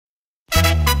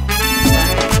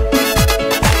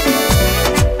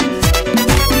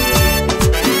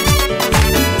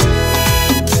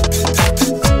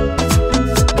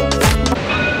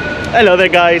Hello there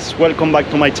guys, welcome back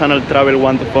to my channel Travel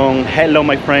Wonderful. Hello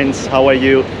my friends, how are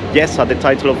you? Yes, as the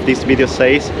title of this video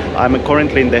says, I'm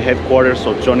currently in the headquarters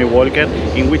of Johnnie Walker,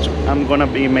 in which I'm gonna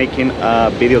be making a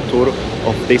video tour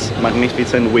of this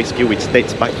magnificent whiskey which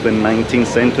dates back to the 19th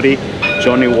century.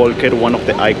 Johnnie Walker, one of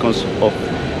the icons of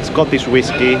Scottish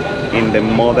whiskey in the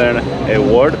modern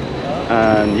world.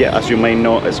 And yeah, as you may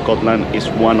know, Scotland is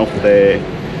one of the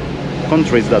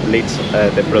countries that leads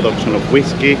the production of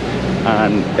whiskey,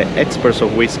 and the experts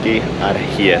of whiskey are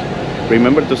here.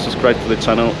 Remember to subscribe to the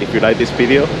channel if you like this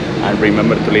video, and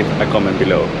remember to leave a comment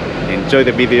below. Enjoy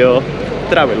the video,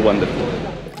 travel wonderful.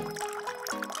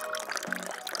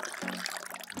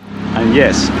 And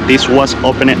yes, this was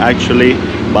opened actually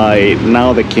by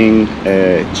now the King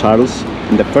Charles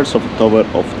on the 1st of October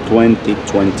of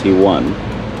 2021.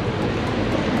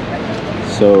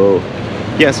 So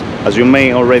yes, as you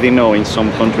may already know, in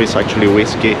some countries actually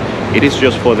whiskey, it is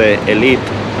just for the elite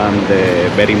and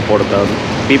the very important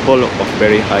people of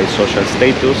very high social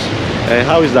status.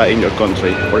 How is that in your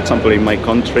country? For example, in my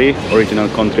country, original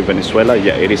country Venezuela,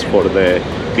 yeah, it is for the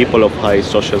people of high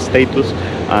social status,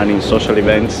 and in social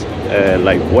events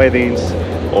like weddings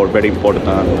or very important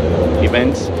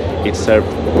events, it served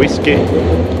whiskey,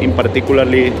 in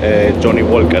particularly Johnnie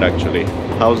Walker actually.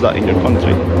 How's that in your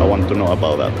country? I want to know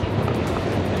about that.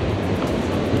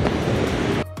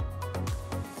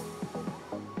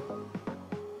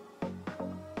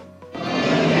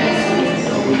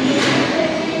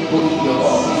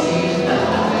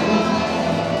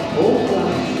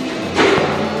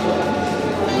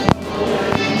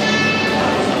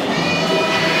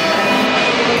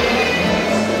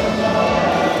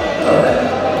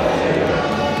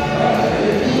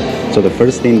 So the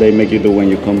first thing they make you do when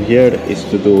you come here is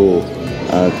to do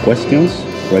questions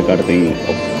regarding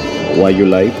of what you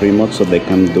like, pretty much, so they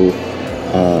can do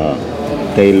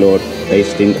tailored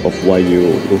tasting of what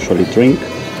you usually drink.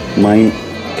 My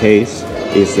case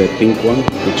is the pink one,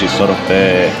 which is sort of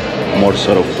the more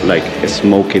sort of like a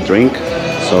smoky drink.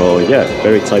 So yeah,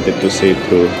 very excited to see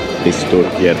through this tour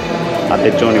here at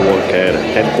the Johnnie Walker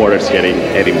headquarters here in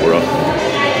Edinburgh.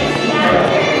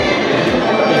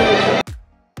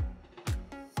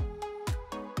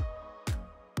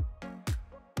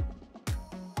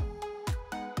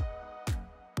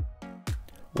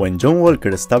 When John Walker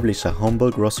established a humble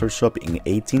grocer shop in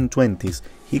 1820s,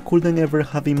 he couldn't ever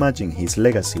have imagined his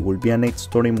legacy would be an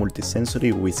 8-story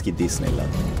multi-sensory whiskey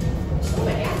Disneyland.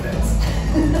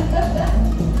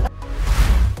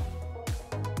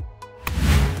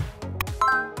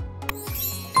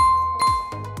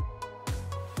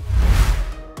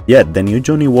 Yet the new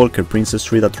Johnnie Walker Princes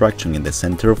Street attraction in the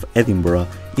center of Edinburgh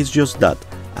is just that,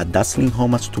 a dazzling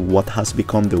homage to what has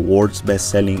become the world's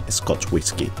best-selling Scotch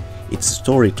whiskey. Its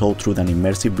story told through an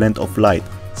immersive blend of light,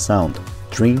 sound,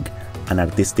 drink, and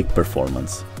artistic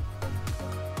performance.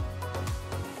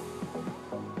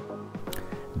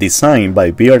 Designed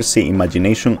by BRC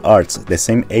Imagination Arts, the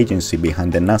same agency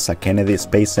behind the NASA Kennedy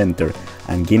Space Center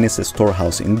and Guinness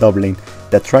Storehouse in Dublin,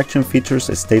 the attraction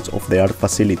features state-of-the-art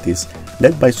facilities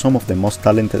led by some of the most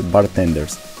talented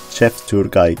bartenders, chefs, tour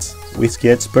guides, whiskey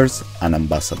experts, and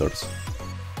ambassadors.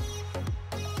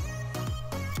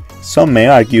 Some may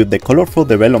argue the colorful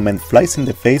development flies in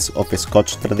the face of a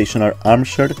Scotch traditional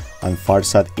armchair and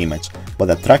farsad image, but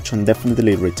the attraction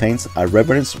definitely retains a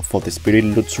reverence for the spirit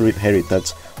luxury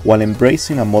heritage while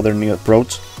embracing a modern new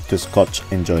approach to Scotch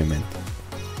enjoyment.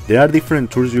 There are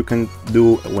different tours you can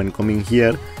do when coming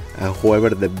here, however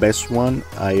the best one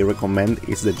I recommend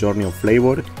is the Journey of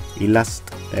Flavour. It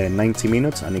lasts 90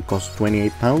 minutes and it costs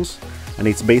 £28, and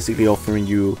it's basically offering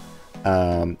you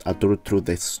a tour through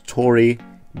the story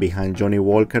behind Johnnie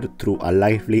Walker through a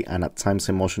lively and at times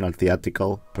emotional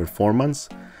theatrical performance,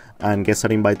 and guests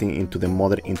are invited into the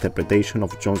modern interpretation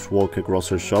of John Walker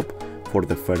grocer shop for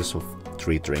the first of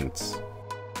 3 drinks.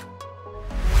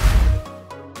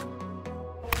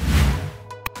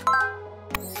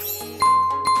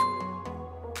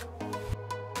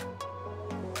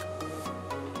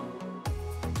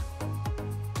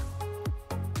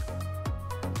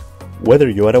 Whether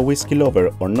you are a whiskey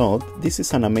lover or not, this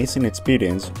is an amazing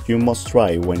experience you must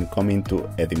try when coming to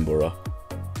Edinburgh.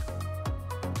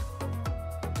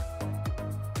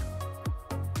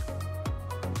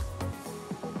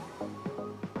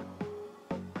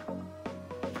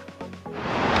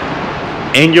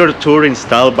 End your tour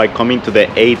installed by coming to the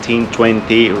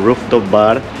 1820 Rooftop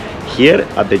bar here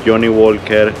at the Johnnie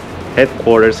Walker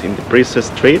headquarters in the Princes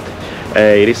Street.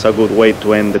 It is a good way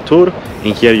to end the tour.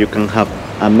 In here you can have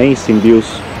amazing views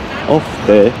of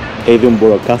the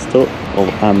Edinburgh Castle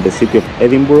and the city of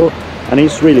Edinburgh, and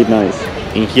it's really nice.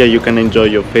 In here you can enjoy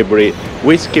your favorite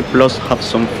whiskey plus have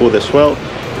some food as well.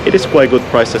 It is quite good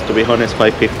prices, to be honest.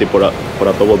 $5.50 for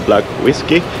a double black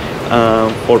whiskey,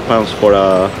 £4 for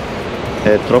a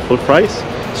truffle fries.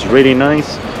 It's really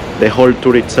nice. The whole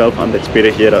tour itself and the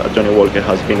experience here at Johnnie Walker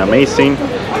has been amazing.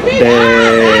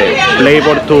 The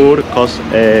flavor tour costs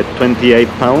 £28.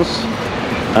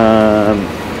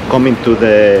 Coming to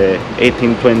the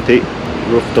 1820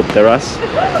 rooftop terrace,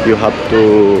 you have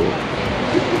to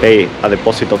pay a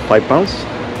deposit of £5.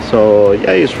 So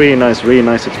yeah, it's really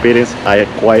nice experience. I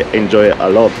quite enjoy it a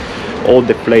lot. All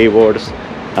the flavors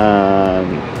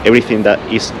and everything that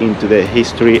is into the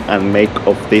history and make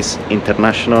of this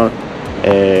international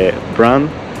brand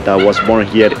that was born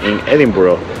here in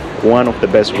Edinburgh. One of the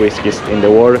best whiskies in the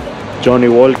world, Johnnie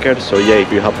Walker. So yeah,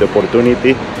 if you have the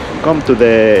opportunity, come to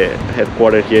the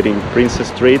headquarters here in Princes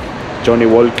Street, Johnnie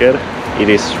Walker. It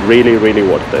is really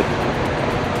worth it.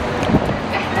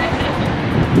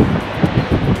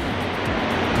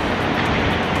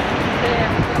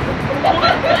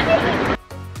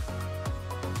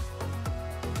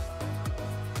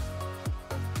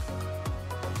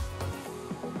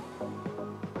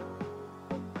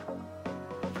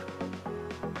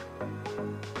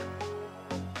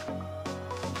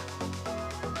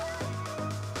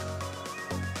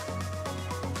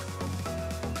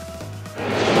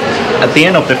 At the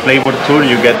end of the flavor tour,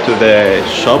 you get to the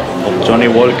shop of Johnnie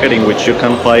Walker, in which you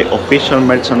can buy official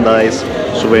merchandise,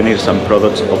 souvenirs and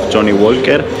products of Johnnie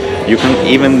Walker. You can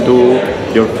even do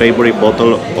your favorite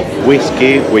bottle of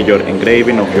whiskey with your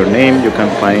engraving of your name. You can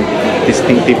find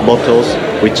distinctive bottles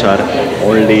which are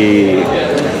only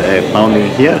found in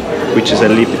here, which is a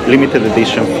limited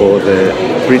edition for the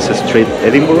Princes Street,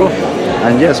 Edinburgh.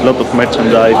 And yes, a lot of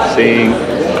merchandising,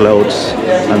 clothes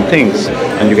and things,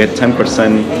 and you get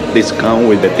 10% discount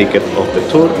with the ticket of the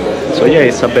tour. So yeah,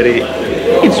 it's a very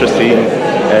interesting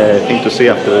thing to see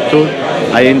after the tour.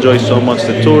 I enjoy so much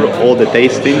the tour, all the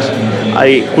tastings.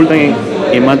 I couldn't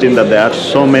imagine that there are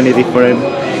so many different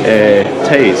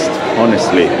tastes,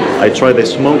 honestly. I tried the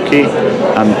smoky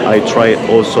and I tried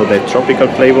also the tropical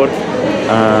flavor,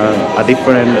 a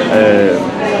different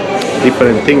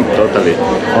thing totally,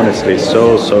 honestly.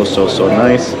 So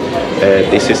nice.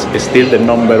 This is still the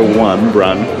 #1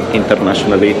 brand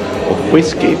internationally of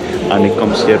whiskey, and it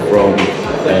comes here from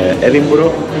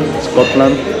Edinburgh,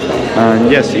 Scotland.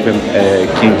 And yes, even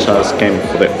King Charles came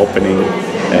for the opening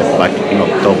back in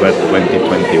October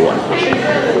 2021.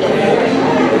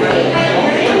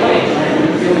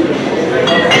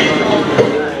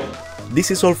 This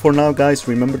is all for now, guys.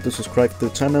 Remember to subscribe to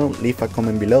the channel, leave a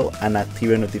comment below and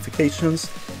activate notifications.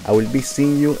 I will be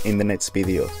seeing you in the next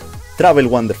video. Travel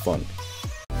wonderful!